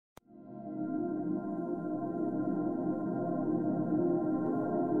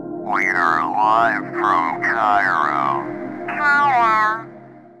live from Cairo.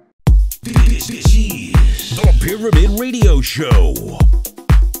 This is the Pyramid Radio Show.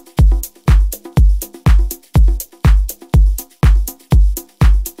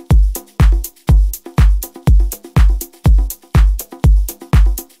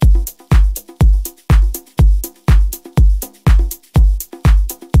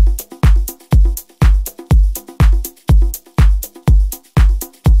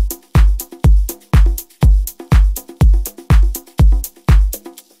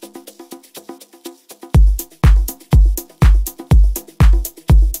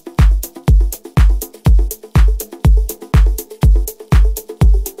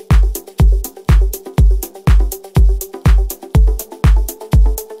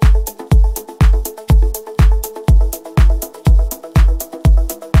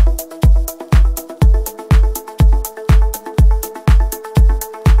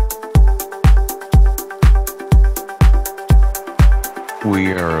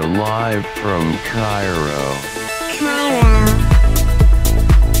 We are live from Cairo.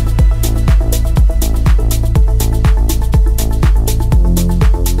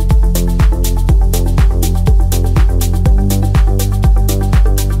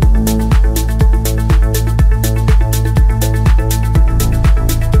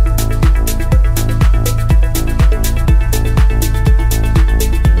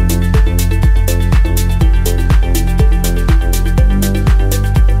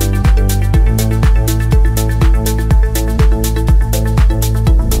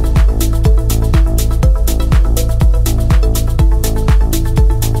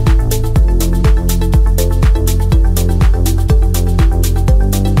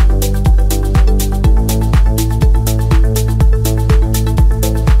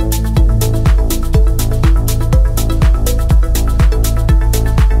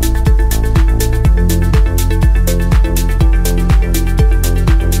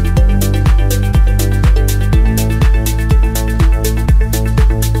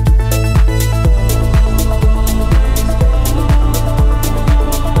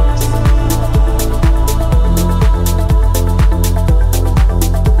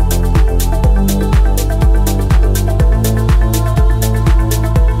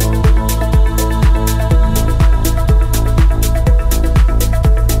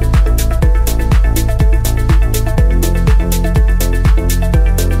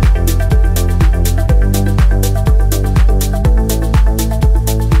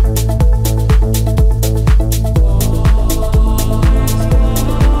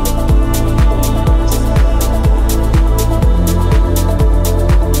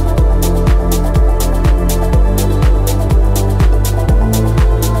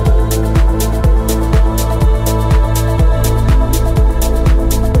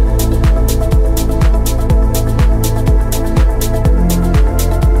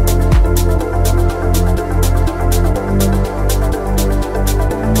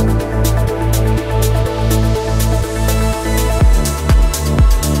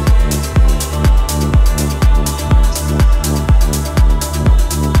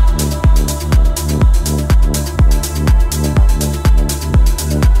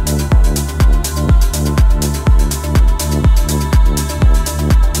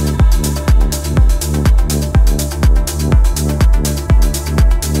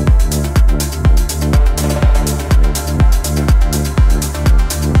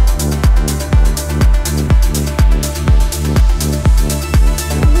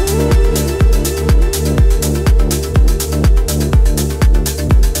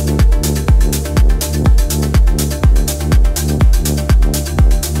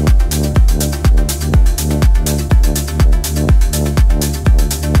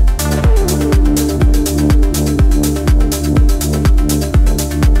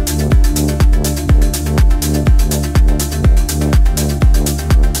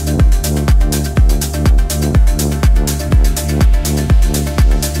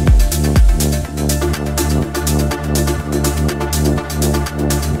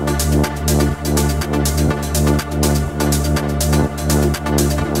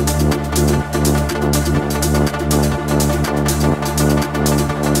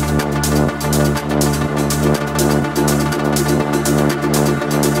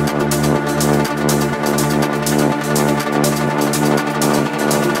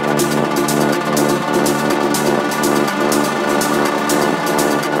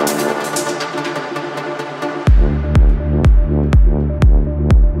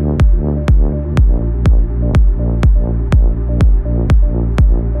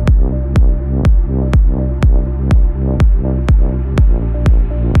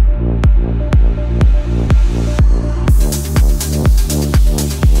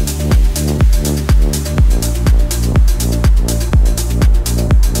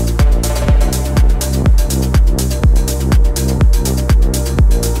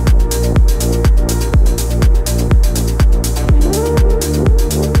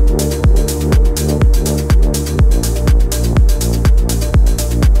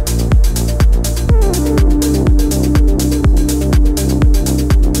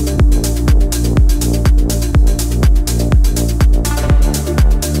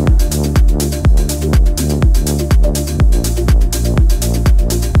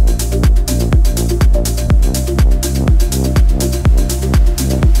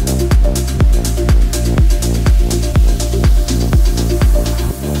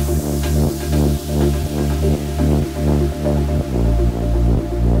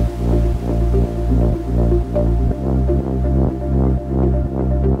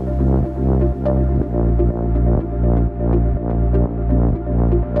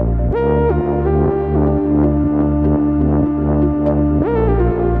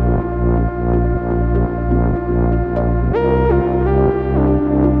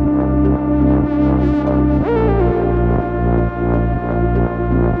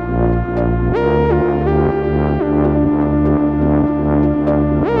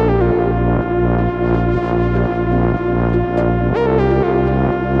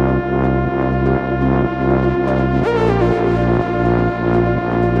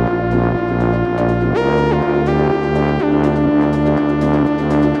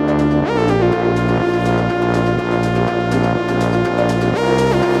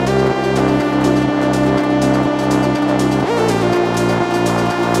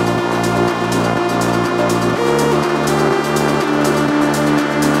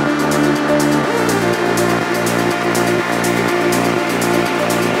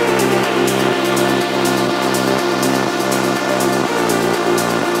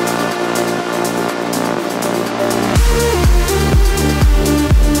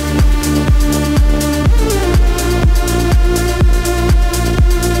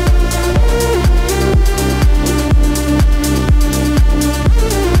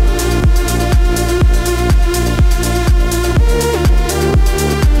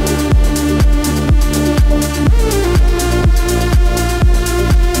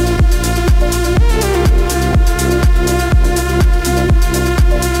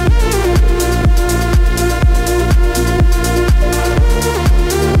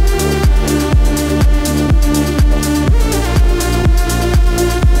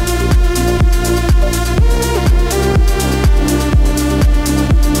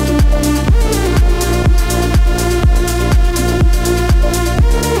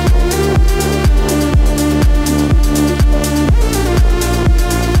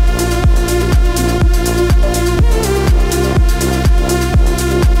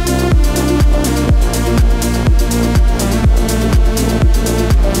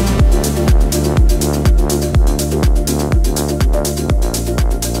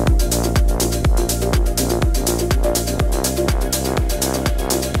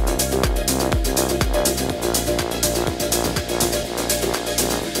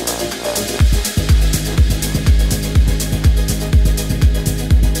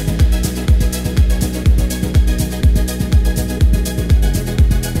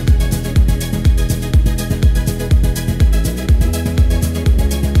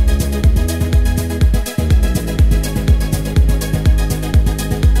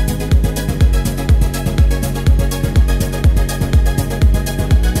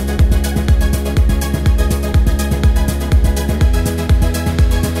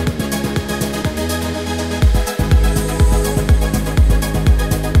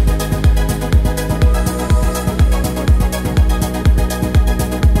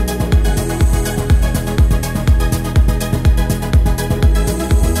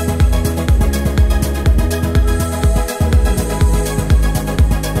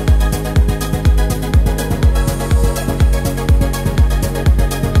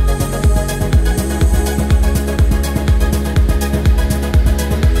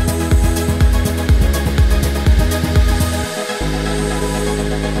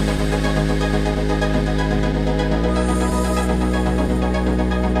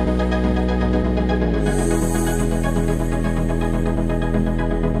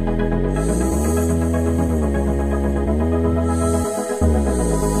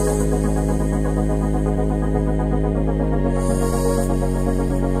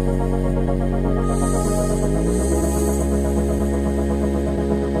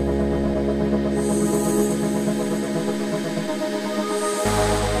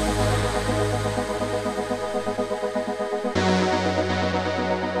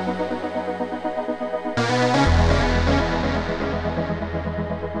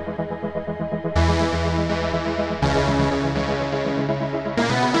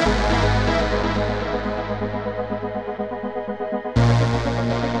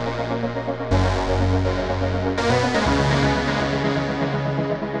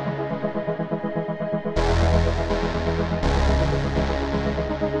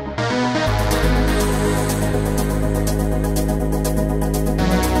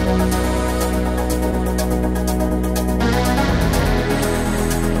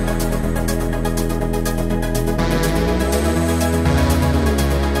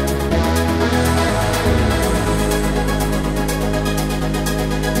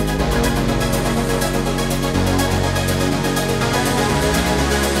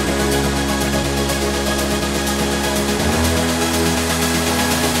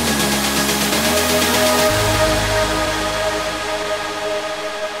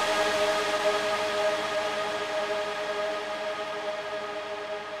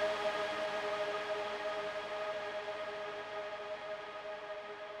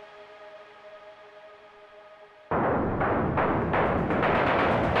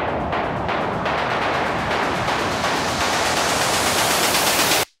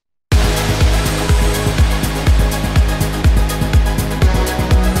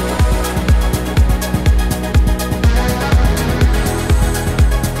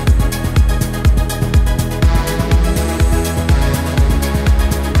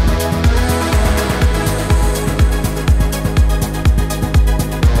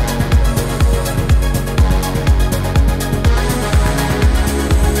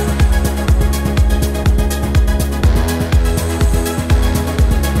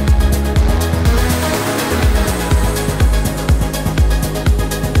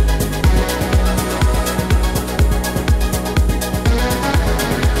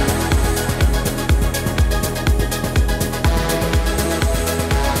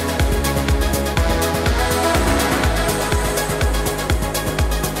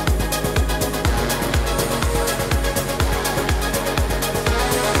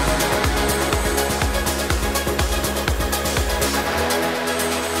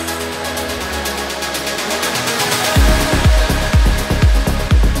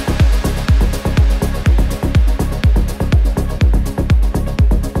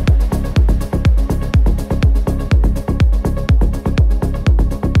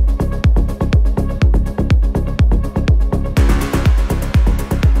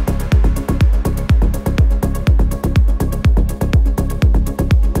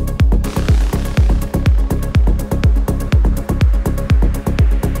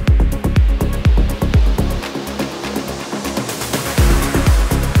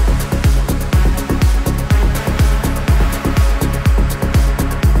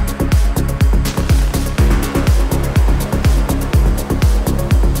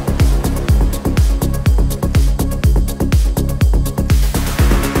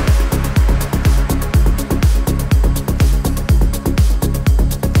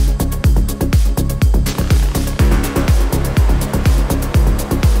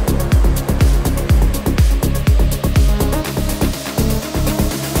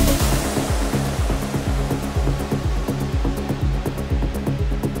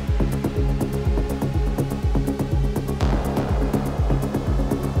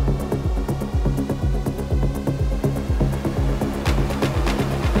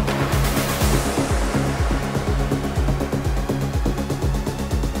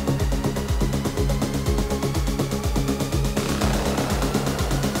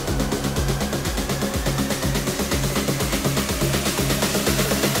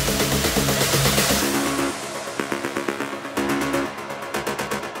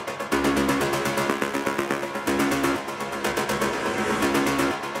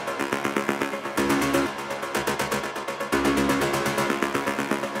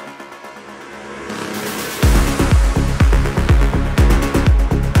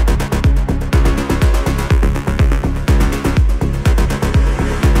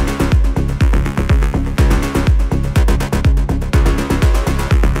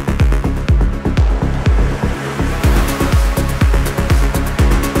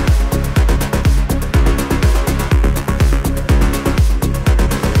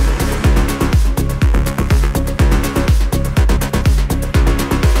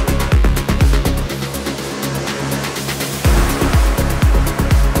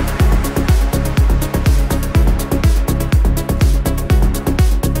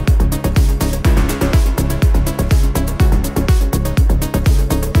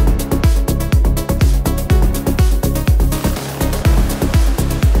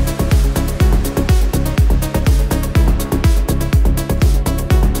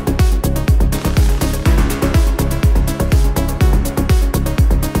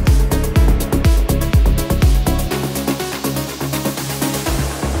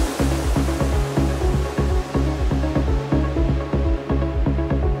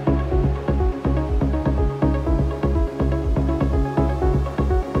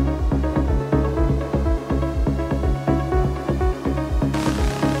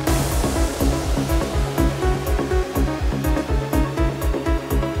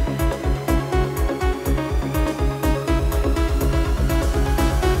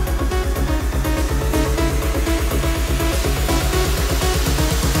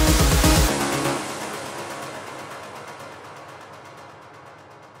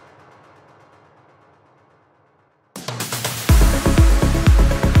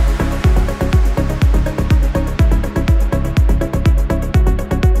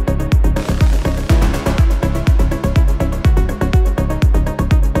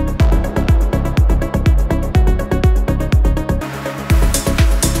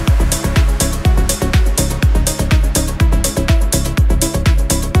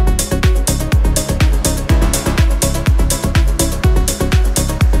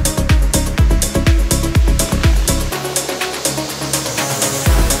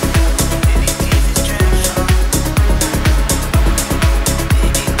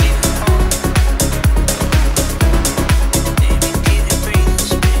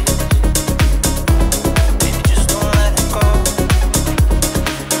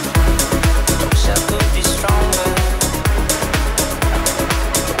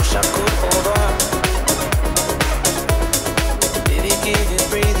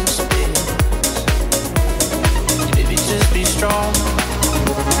 strong.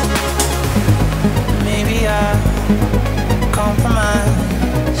 Maybe I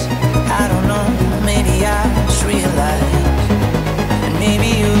compromise. I don't know. Maybe I just realize. And maybe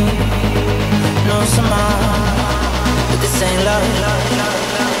you know some more. But this ain't love.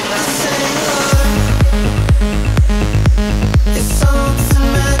 This ain't love. It's something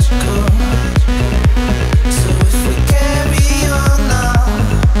magical. So if we carry on now,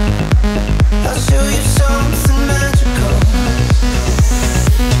 I'll show you something magical.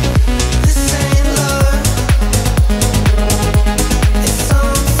 This ain't love. It's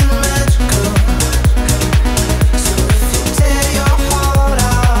something magical. So if you tear your heart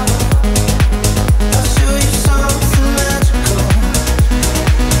out, I'll show you something magical.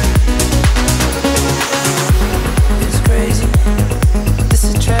 It's crazy, this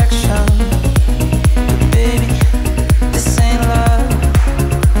attraction. But baby, this ain't love.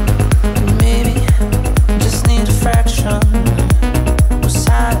 Maybe just need a fraction. Was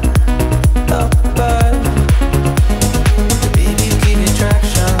high up above. Baby, give it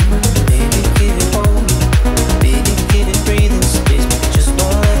traction. Baby, give it hold. Baby, give it breathing space. But just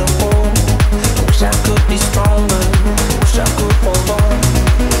don't let it hold. I wish I could be stronger. Wish I could hold on.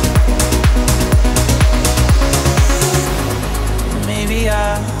 Maybe I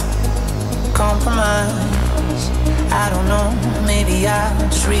compromise. I don't know. Maybe I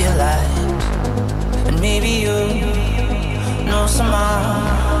just realize. And maybe you know some more.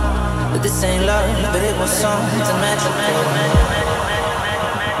 But this ain't love, but it was something magical.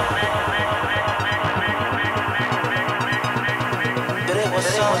 But it was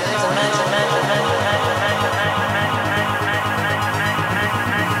something magical.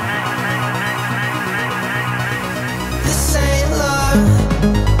 This ain't love.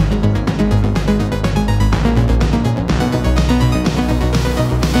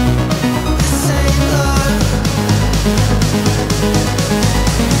 This ain't love. This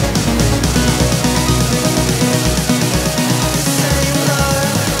ain't love.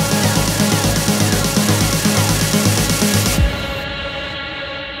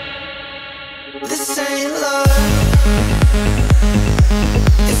 This ain't love.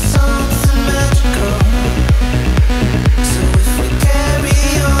 It's something magical. So if we carry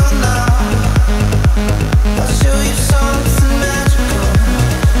on now, I'll show you something magical.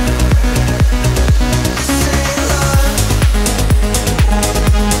 This ain't love.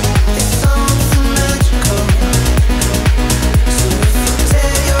 It's something magical. So if you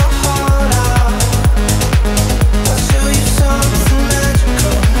tear your heart out, I'll show you something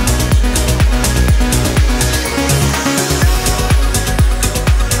magical.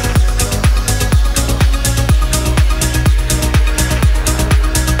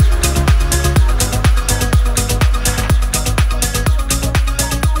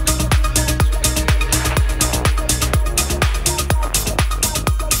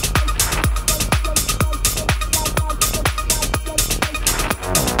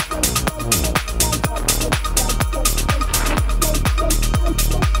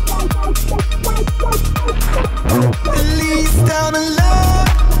 At least down in love. At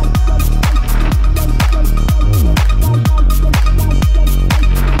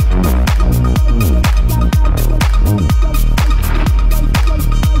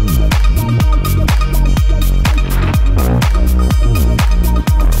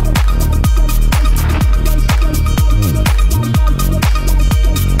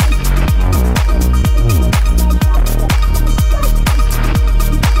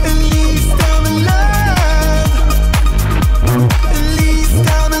least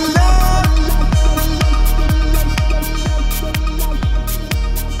down in love. At least down in love.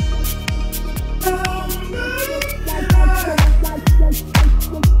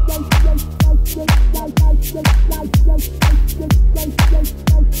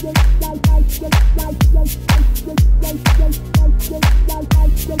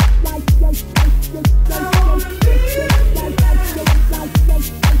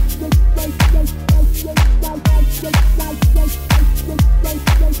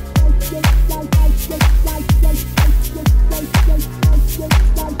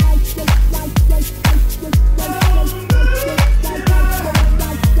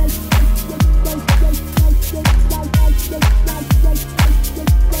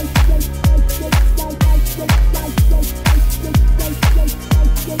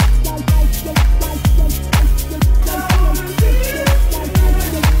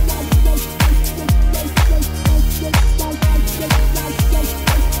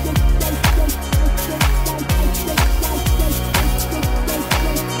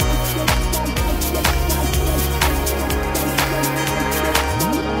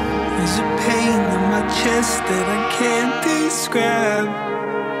 There's a pain in my my chest that I can't describe.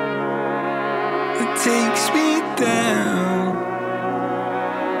 It takes me down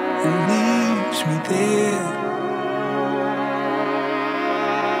and leaves me there.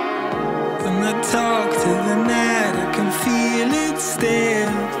 When I talk to the night, I can feel it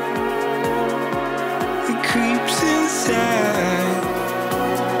stare. It creeps inside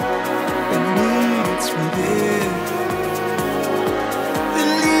and leads me there. At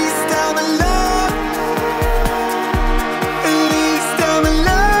least I'm alive. At least I'm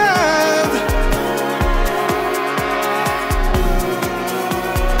alive.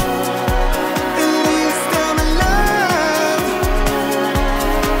 At least I'm alive.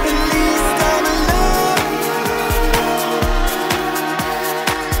 At least I'm alive.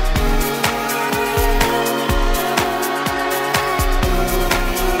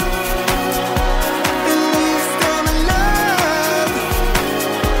 At least I'm alive.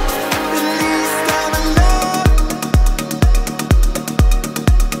 At least I'm alive.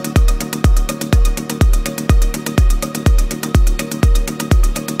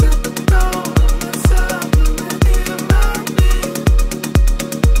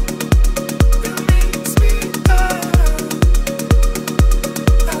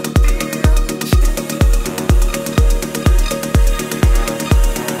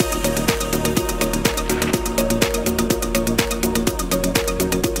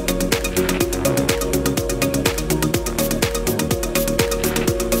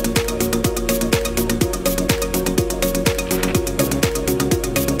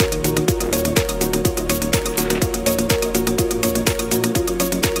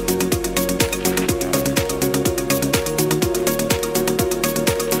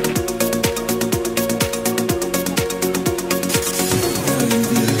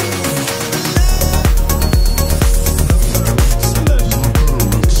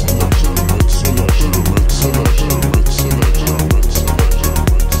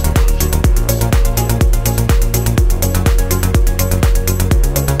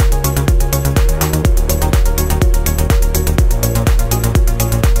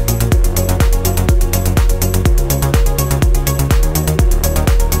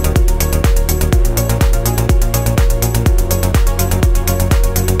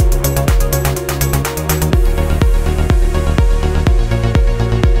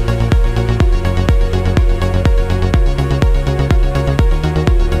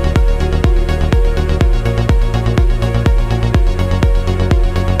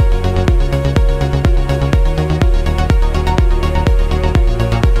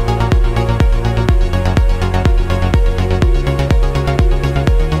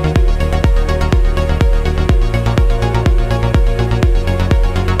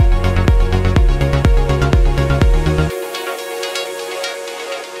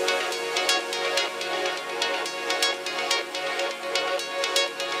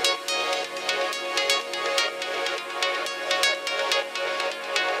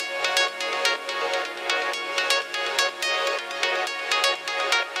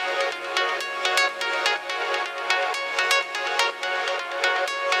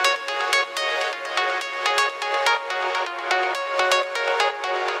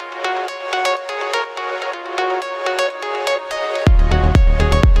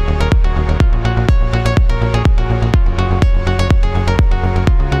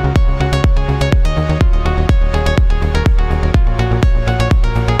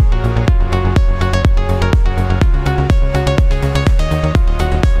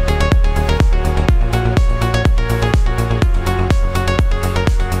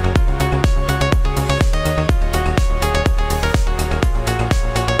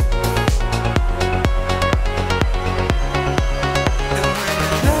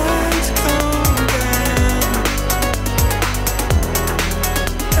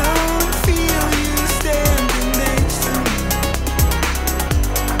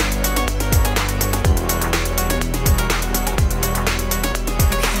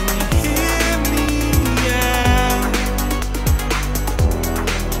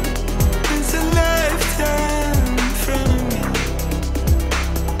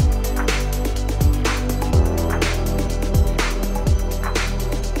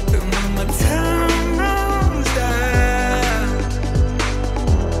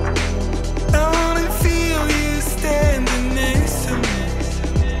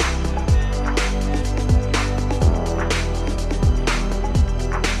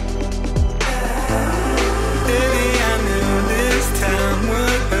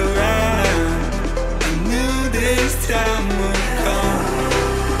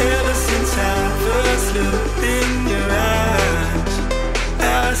 looked in your eyes,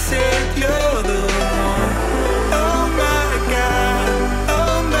 I said you're the one.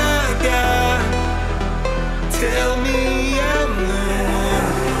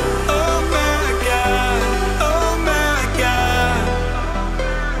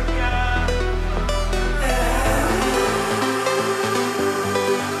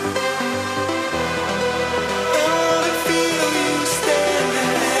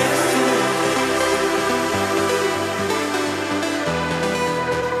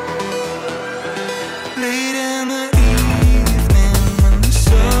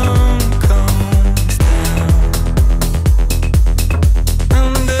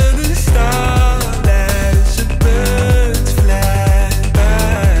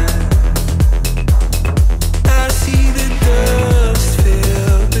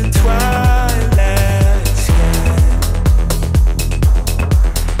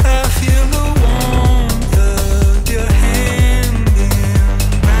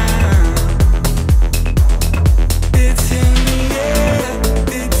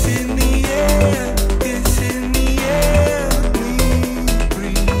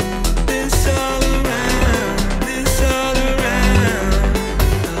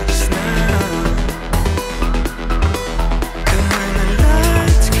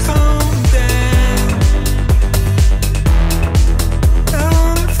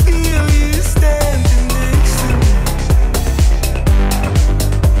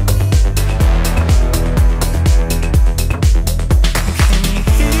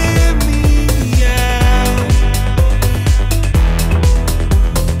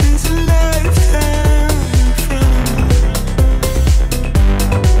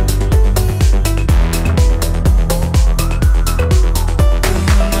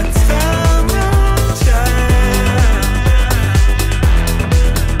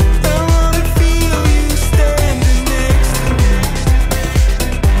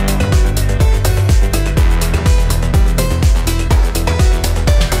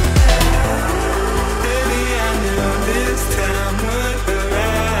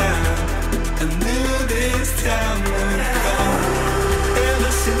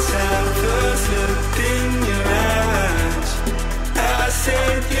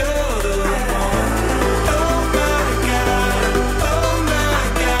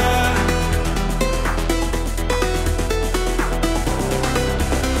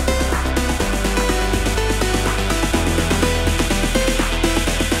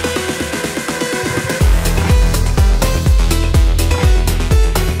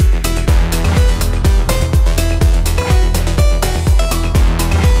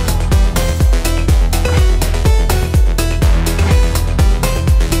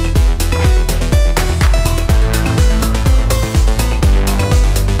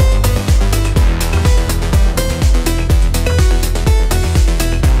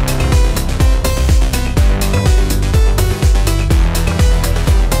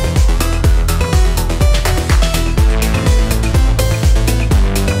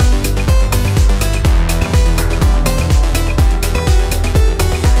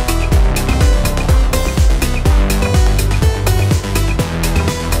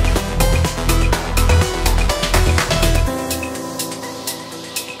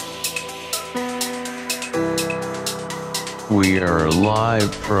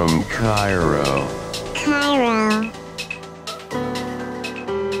 live from Cairo. Cairo.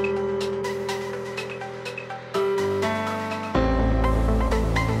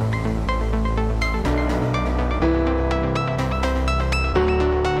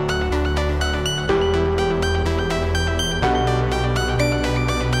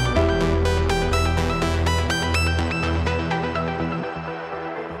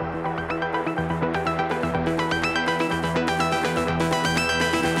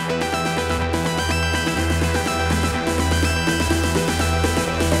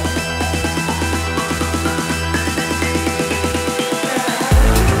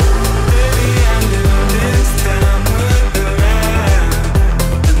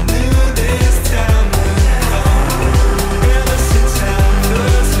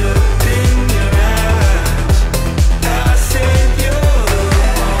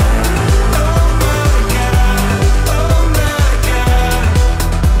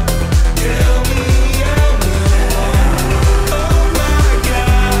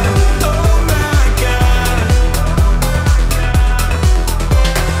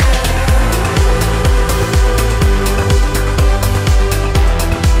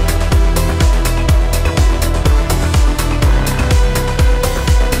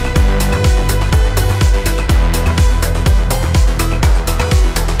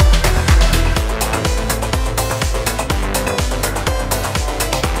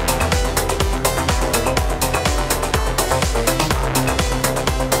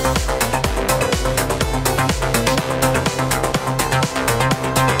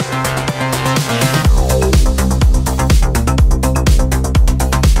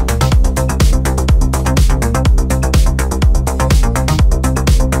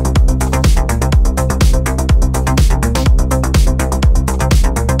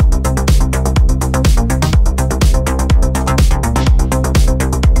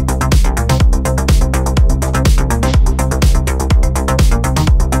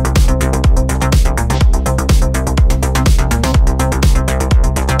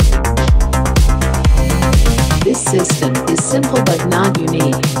 system is simple but not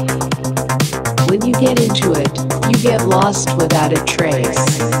unique. When you get into it, you get lost without a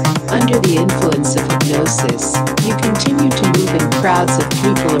trace. Under the influence of hypnosis, you continue to move in crowds of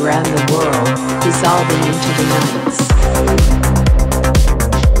people around the world, dissolving into the nights.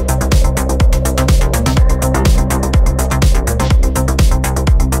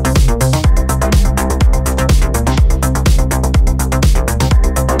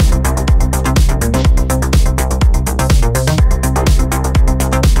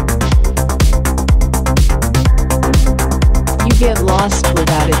 Get lost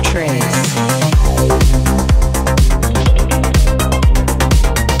without a trace.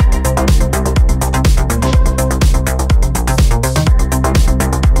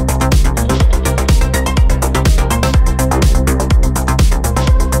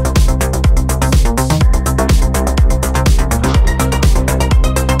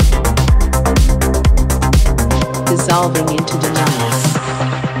 Dissolving into the nights.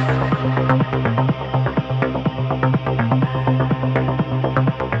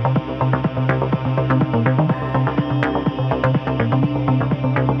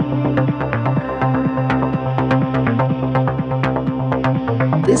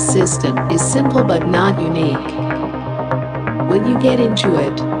 This system is simple but not unique. When you get into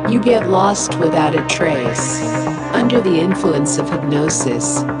it, you get lost without a trace. Under the influence of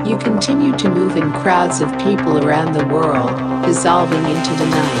hypnosis, you continue to move in crowds of people around the world, dissolving into the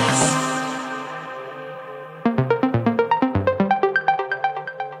nights.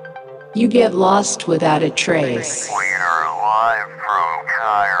 You get lost without a trace. We are live from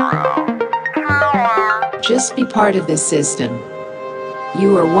Cairo. Just be part of this system.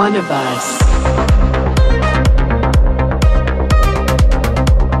 You are one of us.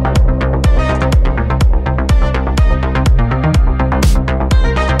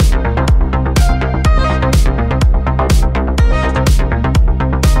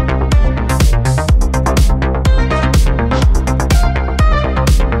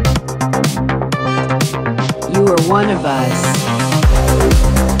 You are one of us.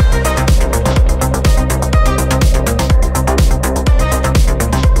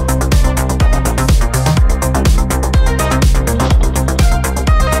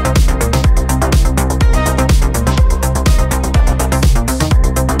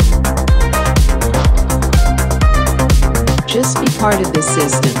 Just be part of the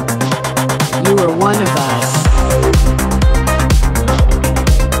system. You are one of us.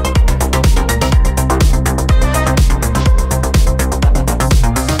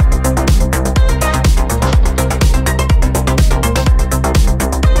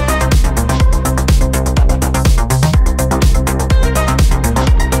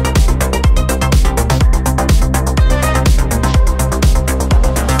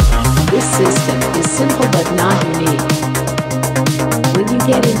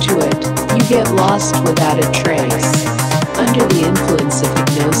 get into it, you get lost without a trace. Under the influence of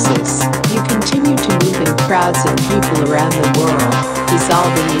hypnosis, you continue to move in crowds of people around the world,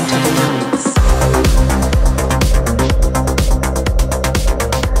 dissolving into the nights.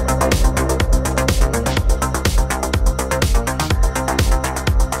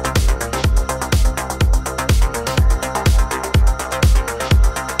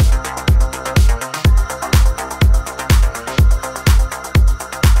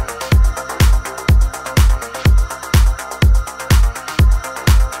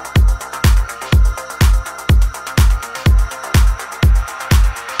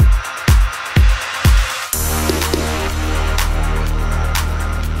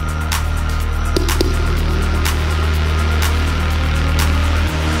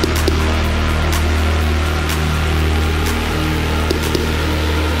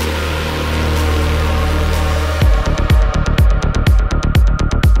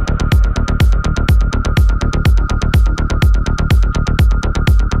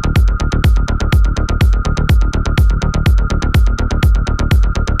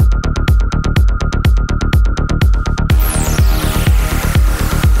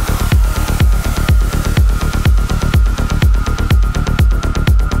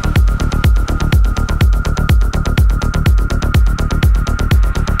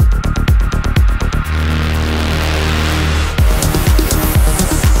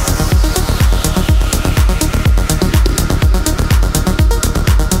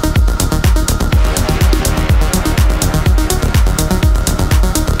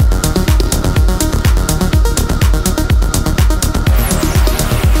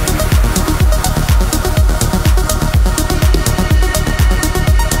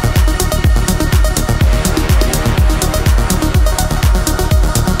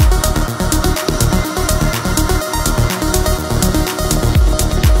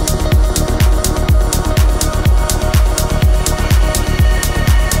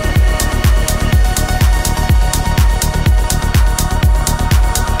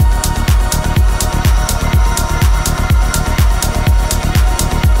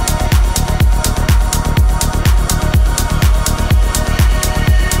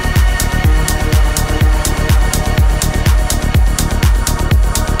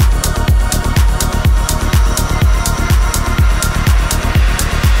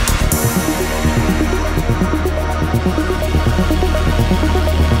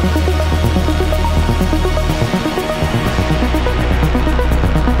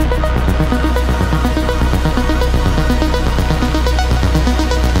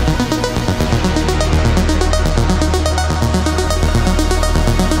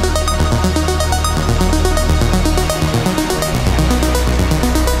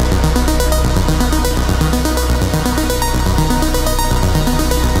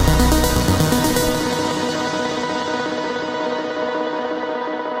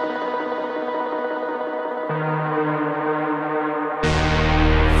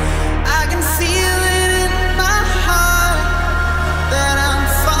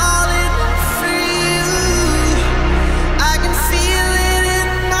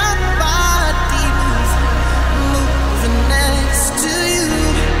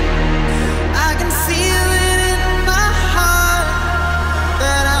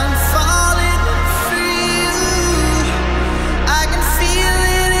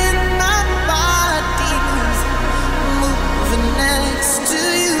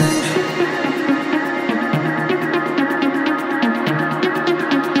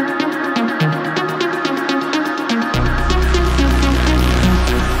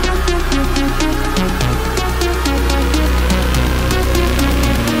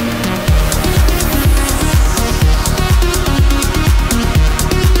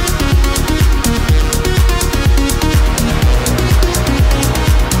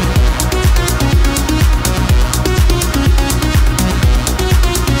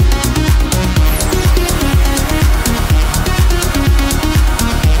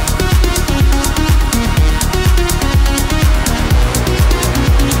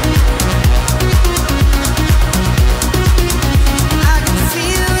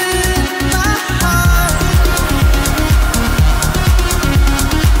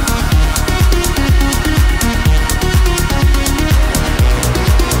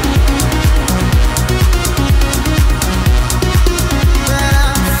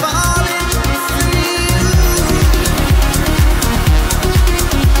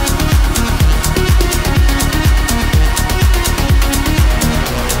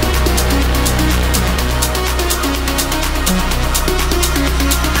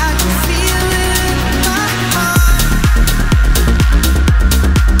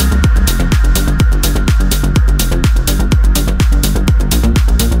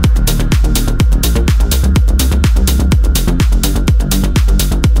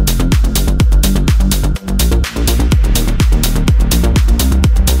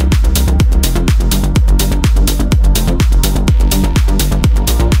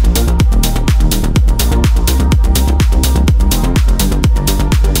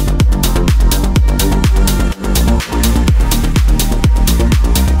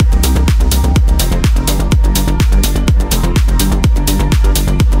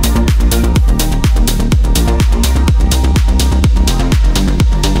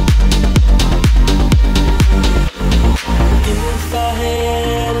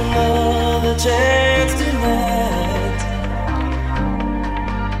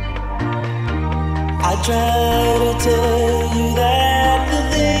 try to tell you that the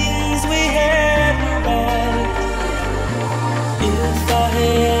things we had were right. If I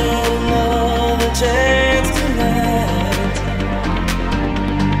had another chance tonight,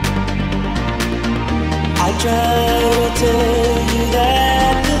 I try to tell you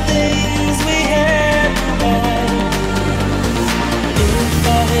that the things we had were right. If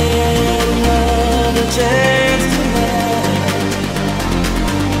I had another chance tonight,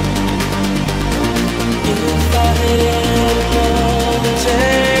 if I had another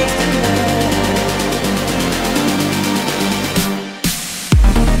chance tonight.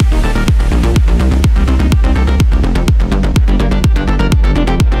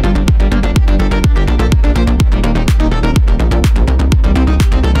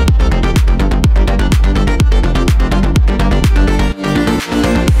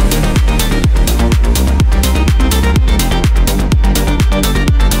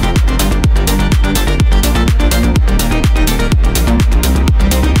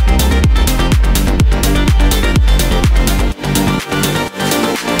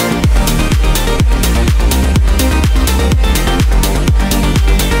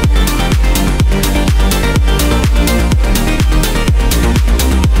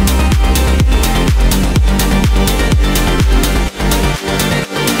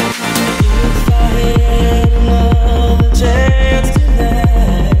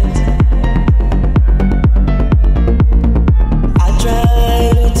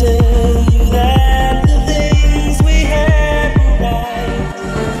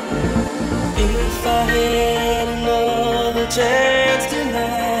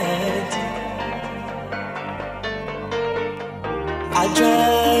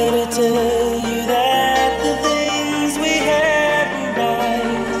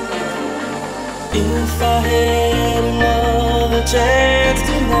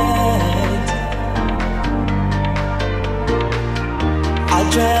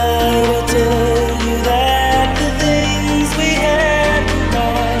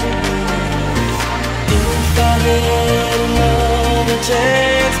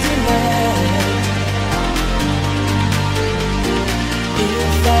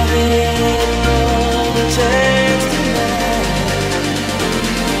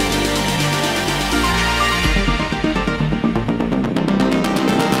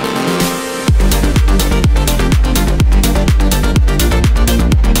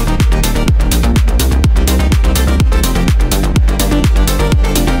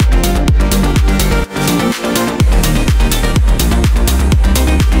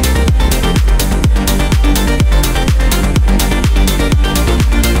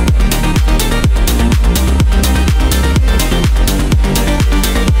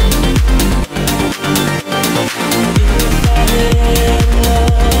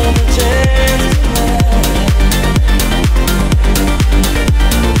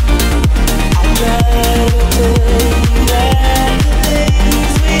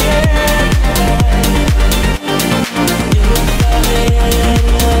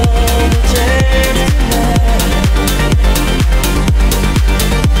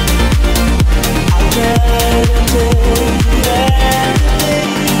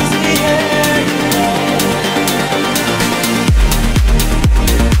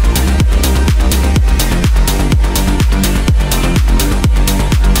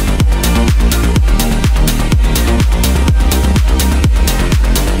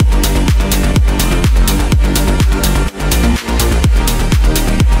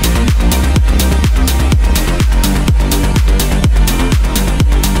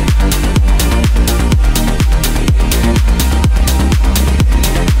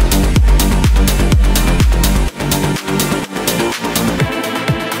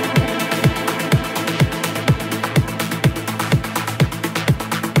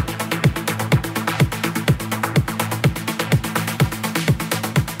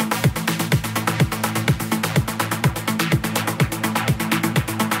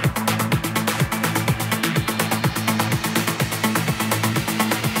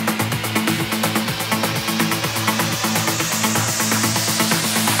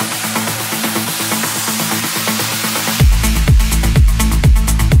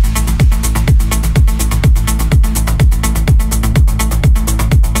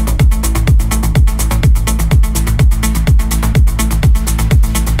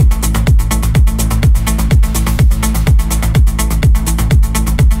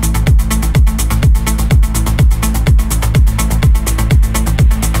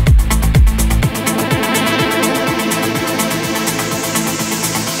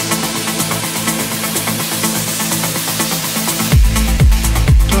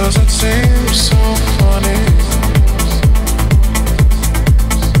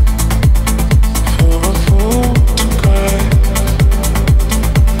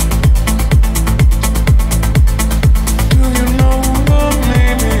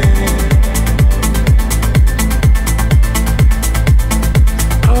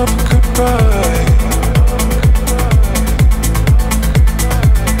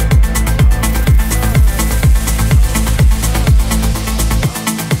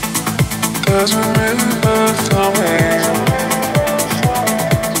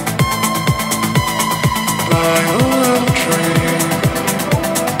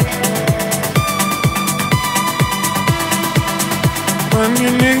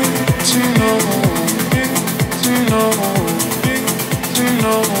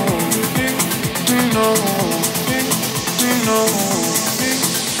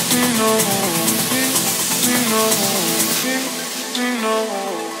 We are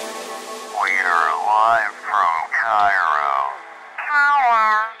live from Cairo.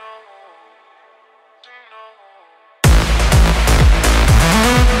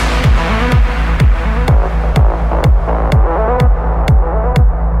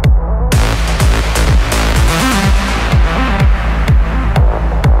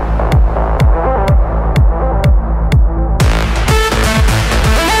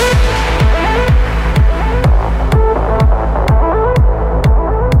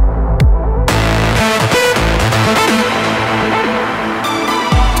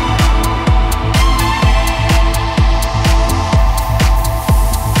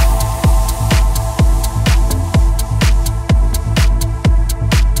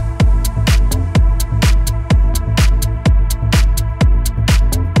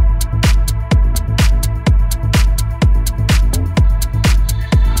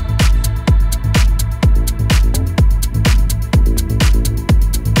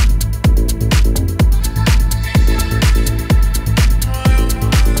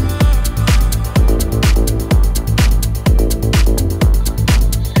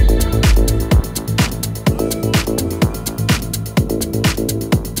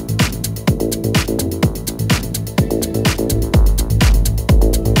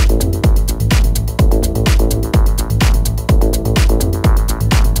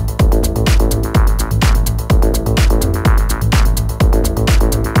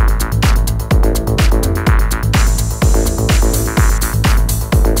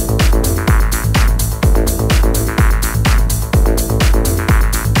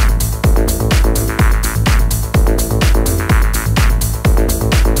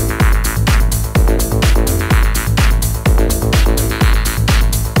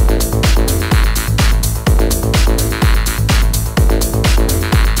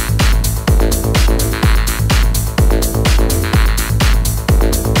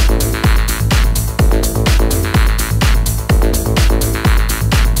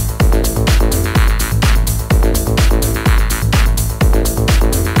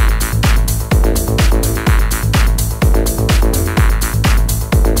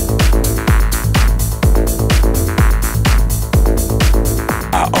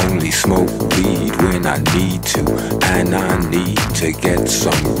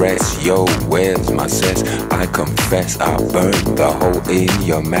 I burned the hole in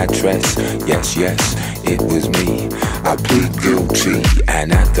your mattress. Yes, yes, it was me. I plead guilty,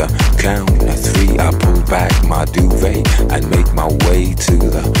 and at the count of 3 I pull back my duvet and make my way to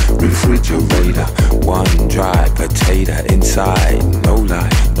the refrigerator. One dry potato inside, no lie,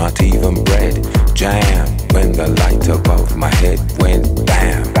 not even bread. Jam when the light above my head went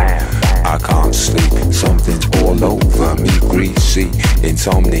bam, bam. I can't sleep, something's all over me, greasy.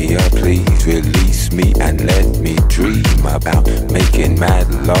 Insomnia, please release me and let me dream about making mad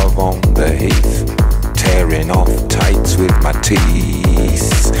love on the heath, tearing off tights with my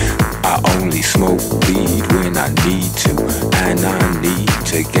teeth. I only smoke weed when I need to, and I need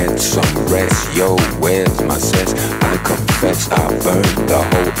to get some rest. Yo, where's my cess? I confess I burned the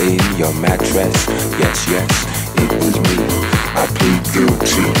hole in your mattress. Yes, yes, it was me. I plead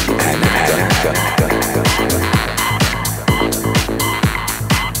guilty, and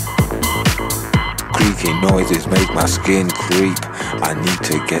creaky noises make my skin creep. I need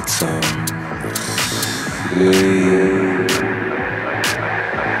to get some sleep.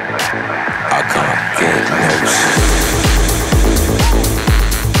 I can't get no sleep.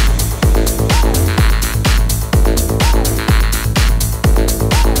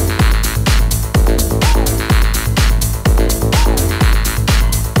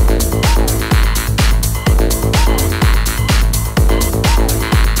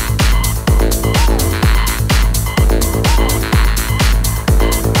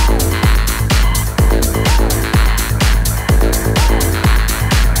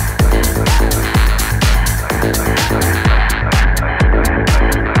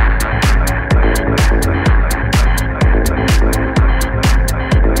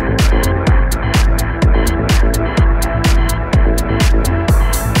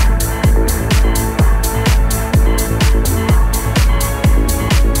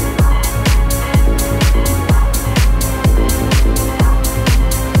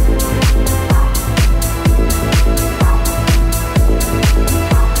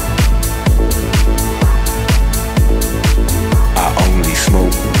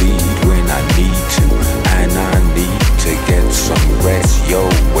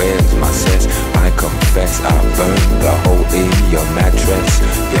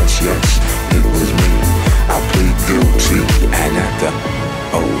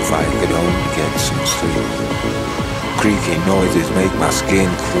 get some sleep. Creaky noises make my skin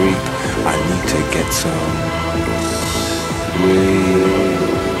creep. I need to get some sleep.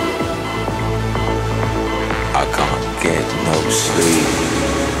 I can't get no sleep.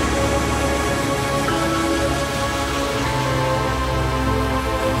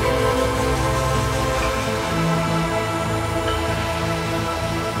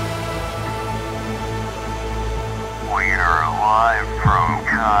 Live from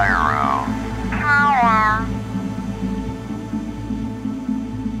Cairo. Cairo.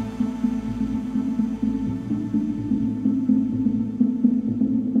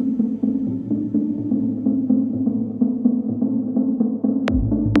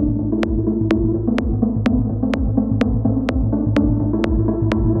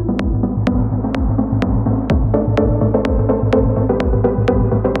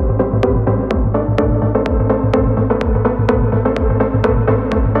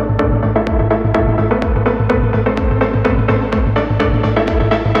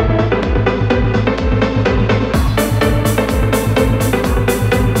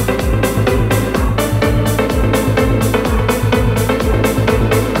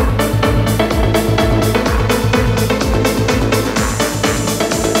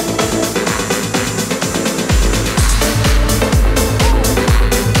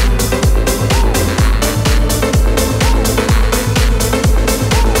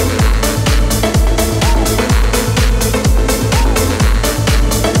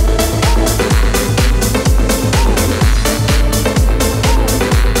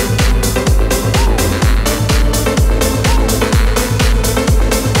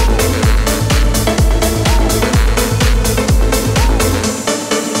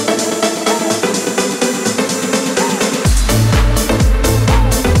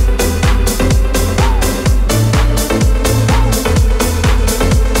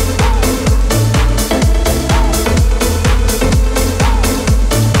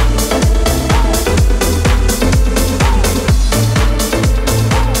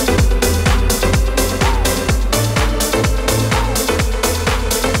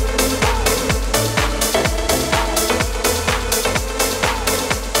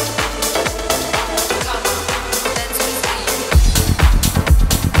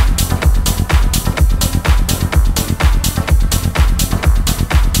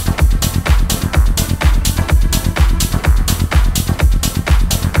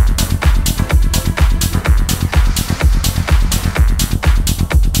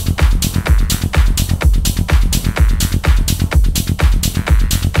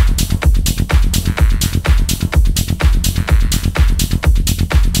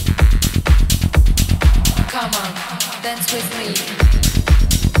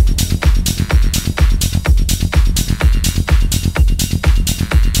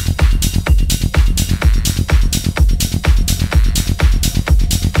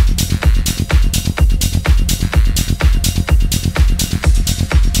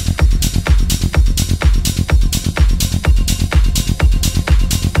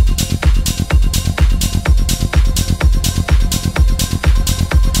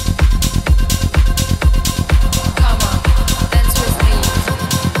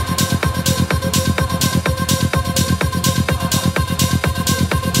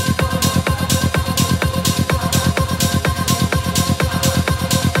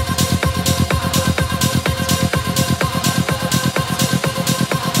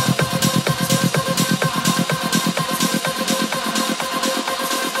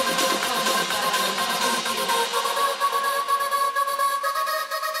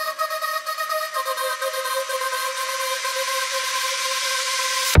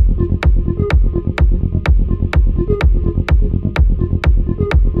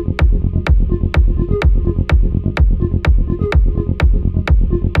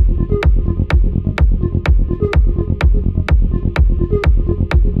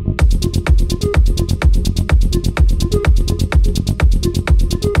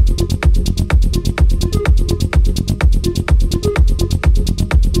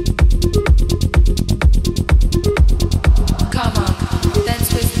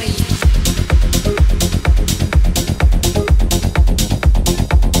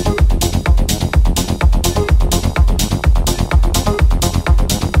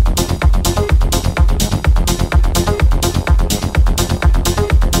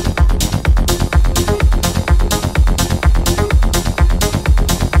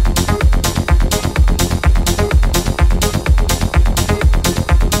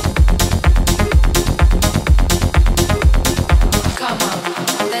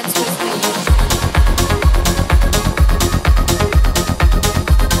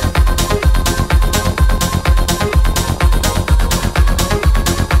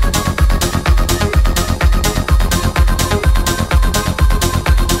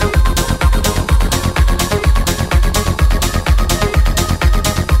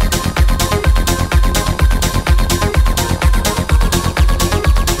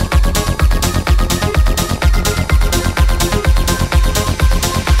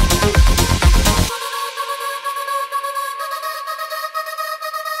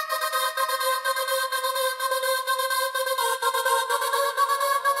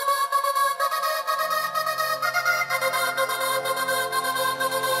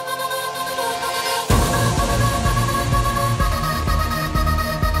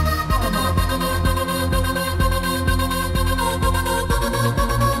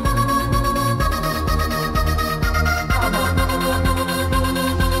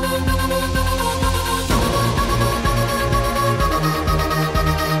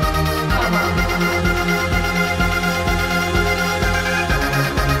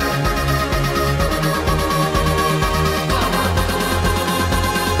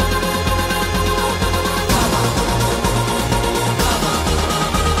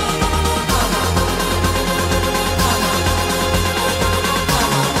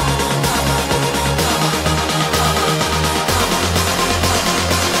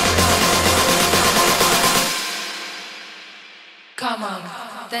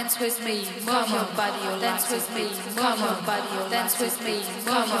 dance with me, move your body, or dance with me, move your body, or dance with me,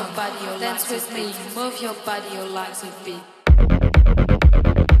 move your body, or dance with me, move your body, or like a beat.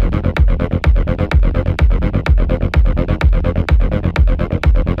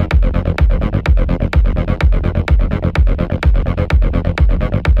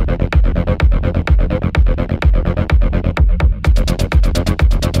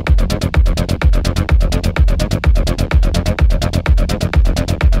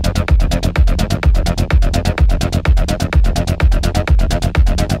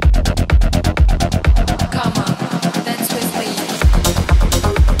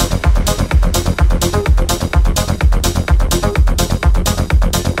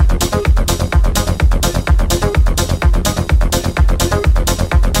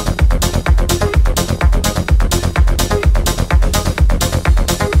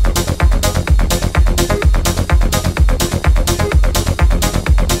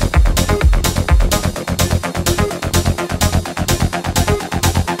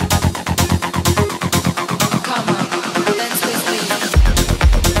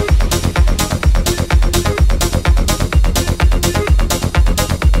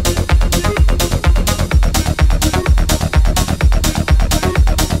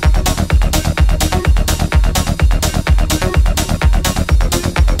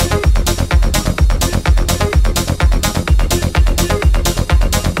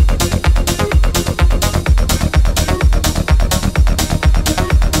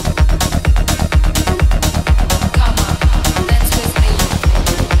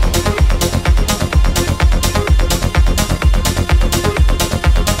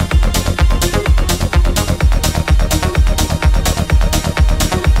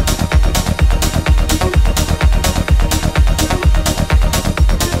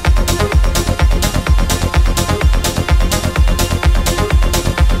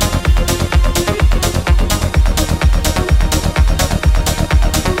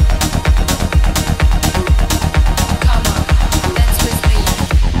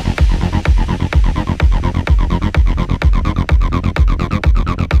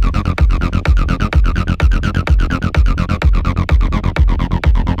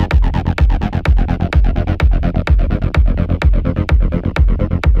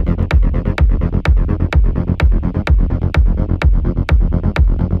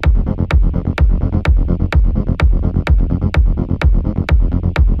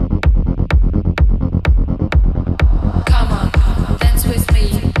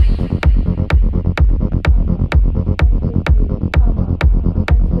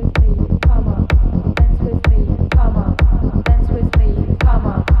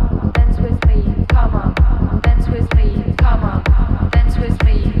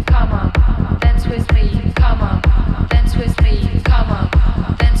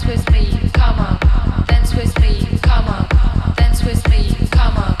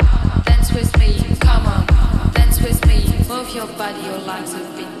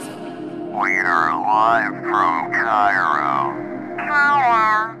 We are live from Cairo.